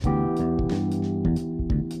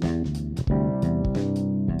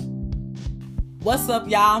What's up,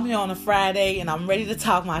 y'all? I'm here on a Friday and I'm ready to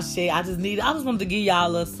talk my shit. I just wanted to give y'all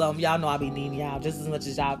a little something. Y'all know I be needing y'all just as much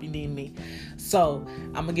as y'all be needing me. So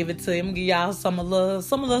I'm gonna give it to you. I'm gonna give y'all some a little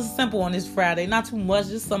simple on this Friday. Not too much,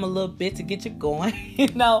 just a little bit to get you going.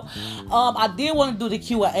 I did want to do the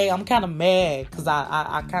Q&A. I'm kind of mad because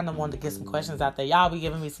I kind of wanted to get some questions out there. Y'all be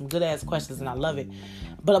giving me some good ass questions and I love it.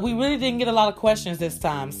 But we really didn't get a lot of questions this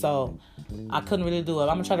time, so I couldn't really do it.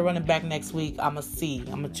 I'm gonna try to run it back next week. I'm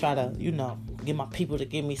gonna try to, get my people to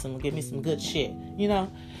give me some good shit,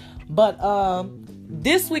 But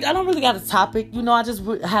this week I don't really got a topic. I just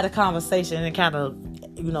had a conversation and it kind of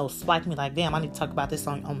spiked me like, damn, I need to talk about this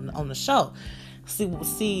on the show.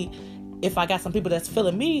 See if I got some people that's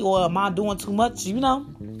feeling me or am I doing too much,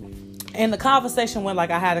 And the conversation went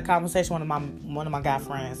like I had a conversation with one of my guy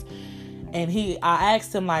friends. And I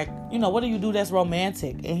asked him, like, what do you do that's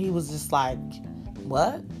romantic? And he was just like,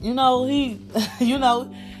 what?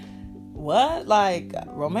 What? Like,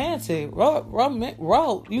 romantic?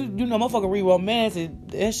 Motherfucker read romantic.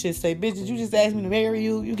 That shit say, bitch, did you just ask me to marry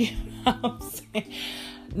you? You get what I'm saying?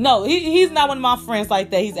 No, he's not one of my friends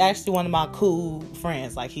like that. He's actually one of my cool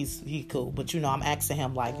friends. Like, he's cool. But, I'm asking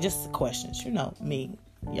him, like, just questions. Me.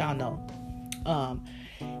 Y'all know.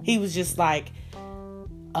 He was just like,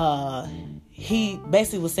 he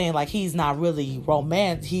basically was saying like he's not really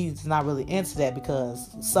romantic, he's not really into that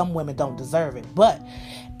because some women don't deserve it. But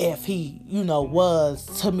if he, was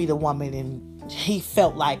to meet a woman and he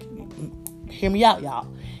felt like, hear me out, y'all,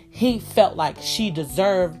 he felt like she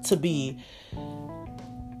deserved to be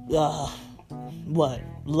loved,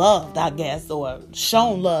 I guess, or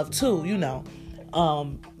shown love too,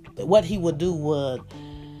 what he would do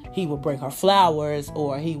he would bring her flowers,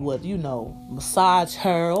 or he would, massage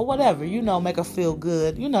her or whatever, make her feel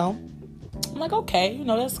good, I'm like, okay,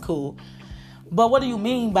 that's cool. But what do you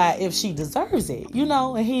mean by if she deserves it,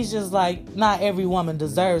 And he's just like, not every woman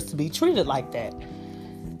deserves to be treated like that.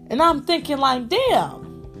 And I'm thinking like, damn,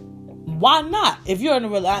 why not? If you're in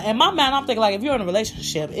in my mind, I'm thinking like, if you're in a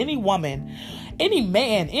relationship, any woman, any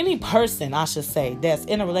man, any person, I should say, that's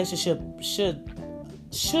in a relationship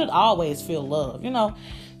should always feel love,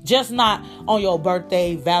 Just not on your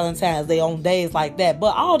birthday, Valentine's Day, on days like that,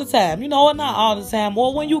 but all the time, or not all the time,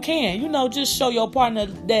 or when you can, just show your partner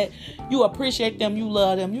that you appreciate them, you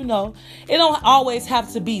love them, It don't always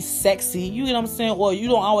have to be sexy, you know what I'm saying, or you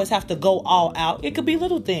don't always have to go all out. It could be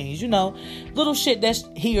little things, little shit that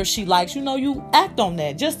he or she likes, you act on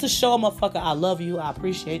that just to show a motherfucker, I love you, I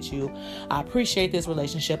appreciate you, I appreciate this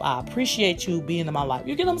relationship, I appreciate you being in my life.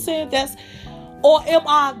 You get what I'm saying? Or am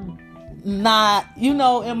I not,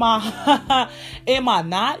 am I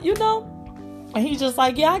not, And he's just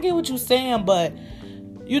like, yeah, I get what you're saying, but,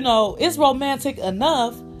 it's romantic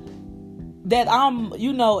enough that I'm,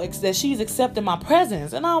 that she's accepting my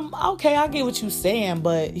presence. And I'm, okay, I get what you're saying,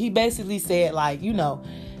 but he basically said, like,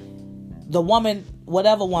 the woman,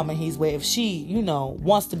 whatever woman he's with, if she,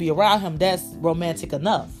 wants to be around him, that's romantic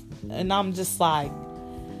enough. And I'm just like,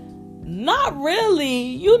 not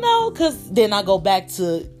really, because then I go back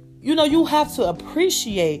to, you have to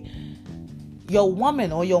appreciate your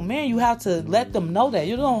woman or your man. You have to let them know that.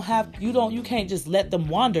 You can't just let them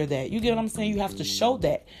wander that. You get what I'm saying? You have to show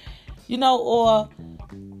that, or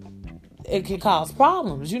it can cause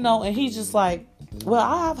problems, and he's just like, well,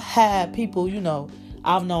 I've had people,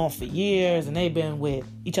 I've known for years and they've been with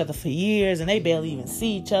each other for years and they barely even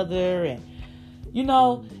see each other. And,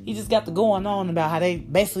 he just got the going on about how they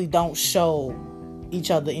basically don't show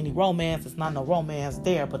each other any romance. It's not no romance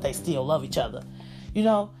there, but they still love each other,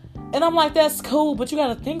 And I'm like, that's cool, but you got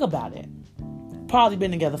to think about it. Probably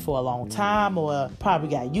been together for a long time, or probably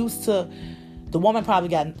the woman probably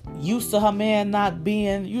got used to her man not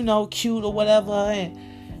being, cute or whatever. And,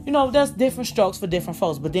 that's different strokes for different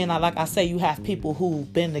folks. But then, like I say, you have people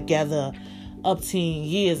who've been together up to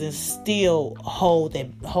years and still hold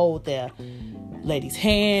their lady's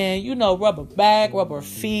hand, rub her back, rub her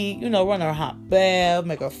feet, run her hot bath,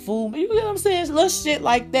 make her food. You get what I'm saying? Little shit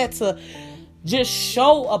like that to just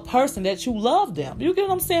show a person that you love them. You get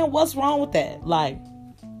what I'm saying? What's wrong with that? Like,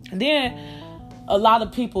 then a lot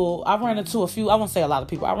of people, I ran into a few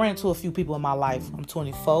people in my life. I'm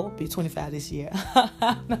 24, be 25 this year.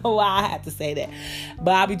 I don't know why I have to say that.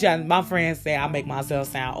 But I be trying, my friends say I make myself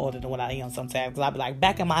sound older than what I am sometimes. Because I be like,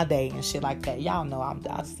 back in my day and shit like that. Y'all know I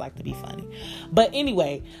just like to be funny. But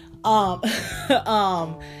anyway, like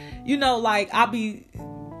I be,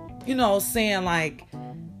 saying like,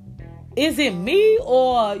 is it me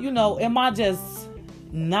or, am I just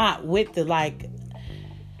not with the, like,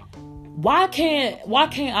 why can't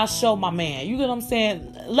I show my man? You get what I'm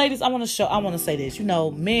saying? Ladies, I want to say this.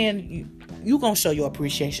 Men, you gonna show your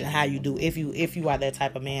appreciation how you do if you are that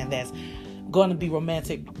type of man that's gonna be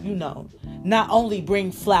romantic, not only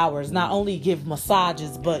bring flowers, not only give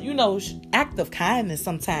massages, but act of kindness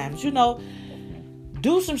sometimes,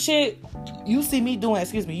 do some shit you see me doing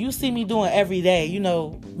every day,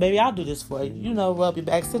 baby, I'll do this for you, rub your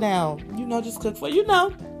back, sit down, just cook for you,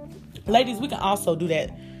 ladies, we can also do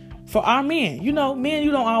that for our men, men,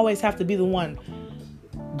 you don't always have to be the one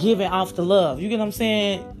giving off the love, you get what I'm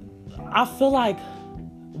saying? I feel like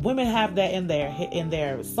women have that in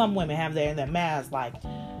their some women have that in their minds, like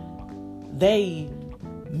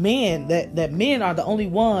men are the only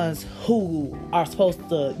ones who are supposed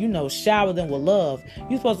to, shower them with love.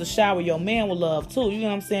 You're supposed to shower your man with love too, you get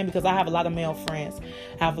what I'm saying? Because I have a lot of male friends,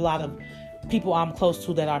 I have a lot of people I'm close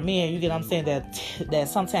to that are men, you get what I'm saying, that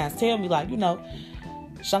sometimes tell me like,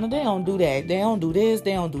 Shauna, they don't do that, they don't do this,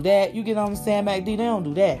 they don't do that, you get what I'm saying, Mac D, they don't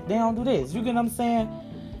do that, they don't do this, you get what I'm saying?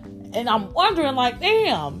 And I'm wondering, like,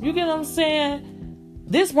 damn, you get what I'm saying?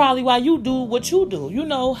 This probably why you do what you do.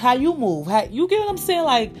 How you move. You get what I'm saying?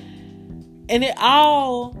 Like, and it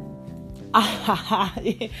all...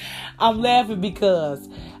 I'm laughing because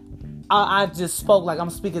I just spoke like I'm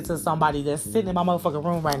speaking to somebody that's sitting in my motherfucking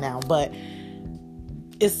room right now. But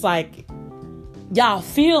it's like, y'all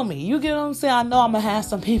feel me. You get what I'm saying? I know I'm going to have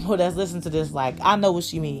some people that's listening to this. Like, I know what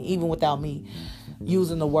she mean, even without me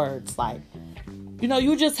using the words. Like,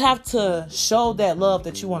 you just have to show that love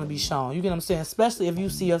that you want to be shown. You get what I'm saying? Especially if you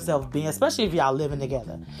see yourself especially if y'all living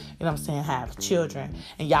together. You know what I'm saying? Have children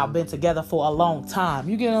and y'all been together for a long time.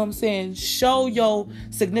 You get what I'm saying? Show your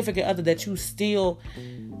significant other that you still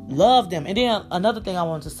love them. And then another thing I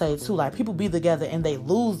wanted to say too, like people be together and they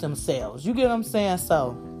lose themselves. You get what I'm saying?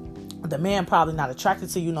 So the man probably not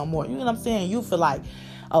attracted to you no more. You get what I'm saying? You feel like,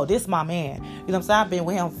 oh, this my man. You know what I'm saying? I've been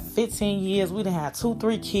with him 15 years. We done had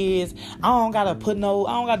 2-3 kids. I don't gotta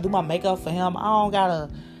do my makeup for him. I don't gotta,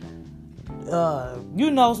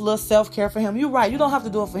 little self-care for him. You're right. You don't have to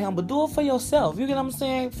do it for him, but do it for yourself. You get what I'm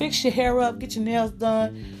saying? Fix your hair up, get your nails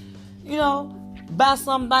done, buy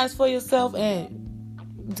something nice for yourself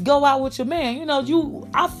and go out with your man.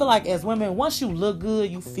 I feel like as women, once you look good,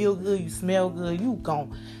 you feel good, you smell good,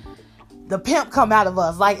 the pimp come out of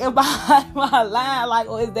us. Like, am I lying? Like,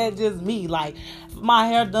 or is that just me? Like, my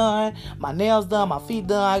hair done, my nails done, my feet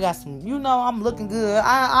done, I got some, I'm looking good.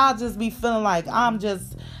 I'll just be feeling like I'm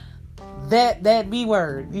just that B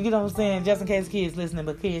word. You get what I'm saying? Just in case kids listening,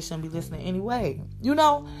 but kids shouldn't be listening anyway.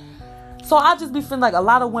 So I just be feeling like a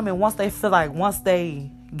lot of women, once they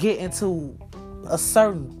get into a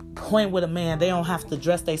certain point with a man, they don't have to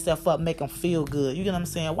dress themselves up, make them feel good. You get what I'm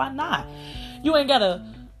saying? Why not? You ain't gotta...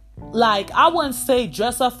 Like, I wouldn't say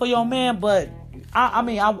dress up for your man, but I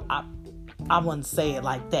wouldn't say it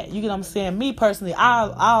like that. You get what I'm saying? Me personally,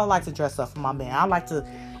 I like to dress up for my man. I like to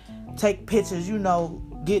take pictures,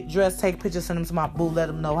 get dressed, take pictures, send them to my boo, let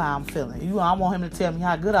him know how I'm feeling. I want him to tell me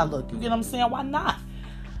how good I look. You get what I'm saying? Why not?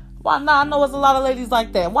 Why not? I know there's a lot of ladies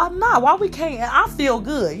like that. Why not? Why we can't? I feel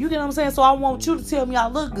good. You get what I'm saying? So I want you to tell me I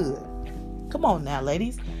look good. Come on now,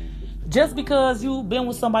 ladies. Just because you've been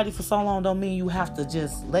with somebody for so long don't mean you have to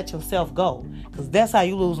just let yourself go. Because that's how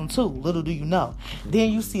you lose them too. Little do you know.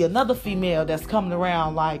 Then you see another female that's coming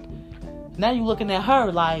around like, now you looking at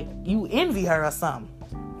her like you envy her or something.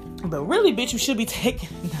 But really, bitch, you should be taking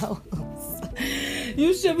notes.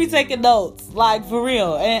 You should be taking notes. Like, for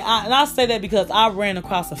real. And I say that because I ran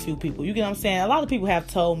across a few people. You get what I'm saying? A lot of people have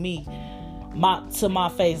told me to my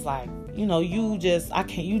face like, I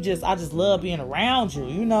just love being around you.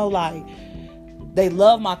 Like, they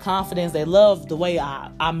love my confidence. They love the way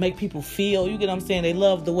I make people feel. You get what I'm saying? They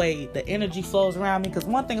love the way the energy flows around me. Because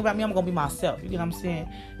one thing about me, I'm going to be myself. You get what I'm saying?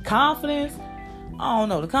 Confidence, I don't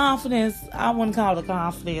know. The confidence, I wouldn't call it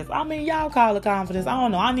confidence. I mean, y'all call it confidence. I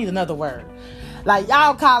don't know. I need another word. Like,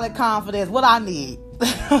 y'all call it confidence. What I need?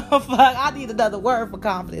 I need another word for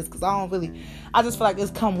confidence. Because I just feel like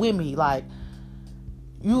it's come with me. Like,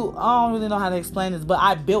 I don't really know how to explain this, but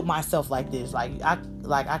I built myself like this. I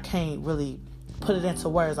can't really put it into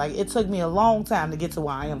words. Like, it took me a long time to get to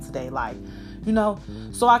where I am today. Like,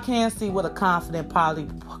 so I can see what a confident probably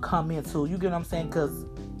come into. You get what I'm saying? Because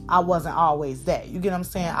I wasn't always that. You get what I'm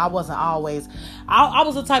saying? I wasn't always... I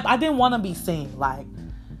was the type... I didn't want to be seen. Like,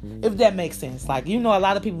 if that makes sense. Like, a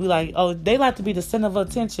lot of people be like, oh, they like to be the center of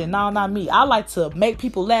attention. No, not me. I like to make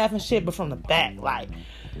people laugh and shit, but from the back. Like...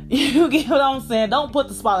 You get what I'm saying? Don't put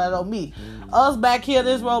the spotlight on me. Us back here,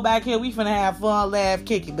 this row back here, we finna have fun, laugh,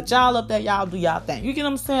 kick it. But y'all up there, y'all do y'all thing. You get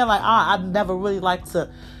what I'm saying? Like, I never really liked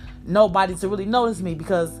nobody to really notice me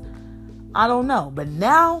because I don't know. But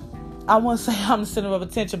now, I won't say I'm the center of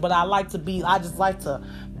attention, but I just like to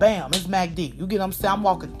bam, it's Mac D. You get what I'm saying? I'm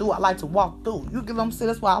walking through. I like to walk through. You get what I'm saying?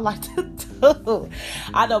 That's what I like to do.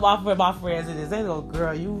 I know my friends it is. They go,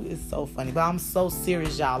 girl, you is so funny. But I'm so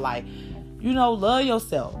serious, y'all. Like, love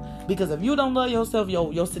yourself. Because if you don't love yourself,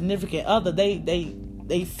 your significant other,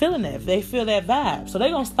 they feeling that. They feel that vibe. So they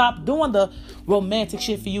gonna stop doing the romantic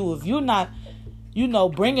shit for you. If you're not,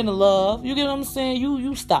 bringing the love, you get what I'm saying?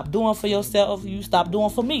 You stop doing for yourself. You stop doing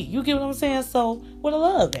for me. You get what I'm saying? So where the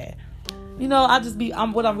love at?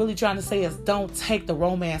 What I'm really trying to say is don't take the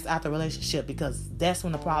romance out the relationship, because that's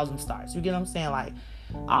when the problem starts. You get what I'm saying? Like,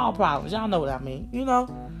 all problems. Y'all know what I mean,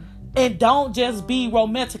 And don't just be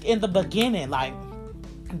romantic in the beginning. Like,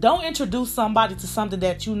 don't introduce somebody to something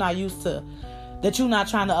that you're not used to, that you're not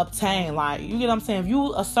trying to obtain. Like, you get what I'm saying? If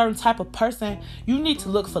you a certain type of person, you need to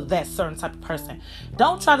look for that certain type of person.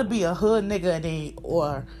 Don't try to be a hood nigga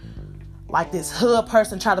or like this hood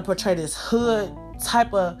person, try to portray this hood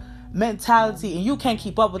type of mentality, and you can't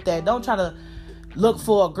keep up with that. Don't try to look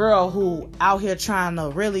for a girl who out here trying to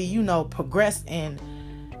really, progress and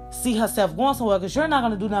see herself going somewhere, because you're not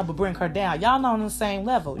going to do nothing but bring her down. Y'all not on the same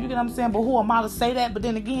level. You get what I'm saying? But who am I to say that? But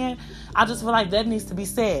then again, I just feel like that needs to be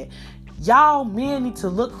said. Y'all men need to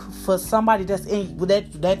look for somebody that's in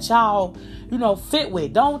that y'all, fit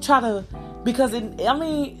with. Don't try to, because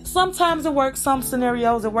sometimes it works, some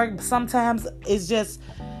scenarios it works, but sometimes it's just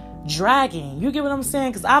dragging. You get what I'm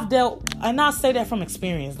saying? Because I've dealt, and I say that from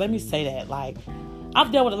experience. Let me say that. Like,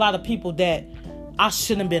 I've dealt with a lot of people that I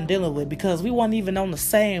shouldn't have been dealing with, because we weren't even on the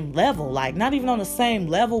same level. Like, not even on the same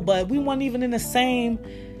level, but we weren't even in the same,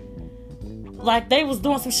 like, they was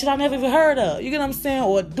doing some shit I never even heard of. You get what I'm saying?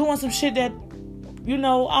 Or doing some shit that, I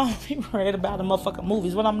don't even read about the motherfucking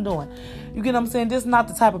movies. What I'm doing. You get what I'm saying? This is not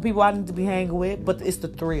the type of people I need to be hanging with, but it's the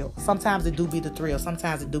thrill. Sometimes it do be the thrill.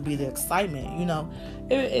 Sometimes it do be the excitement,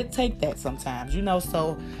 It take that sometimes,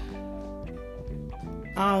 So,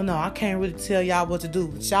 I don't know. I can't really tell y'all what to do.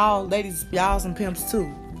 But y'all, ladies, y'all some pimps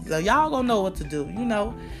too. So y'all gonna know what to do,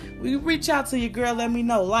 We reach out to your girl. Let me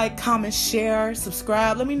know. Like, comment, share,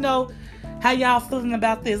 subscribe. Let me know how y'all feeling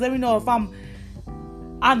about this. Let me know if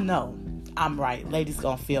I know I'm right. Ladies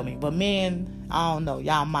gonna feel me. But men, I don't know.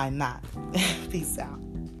 Y'all might not. Peace out.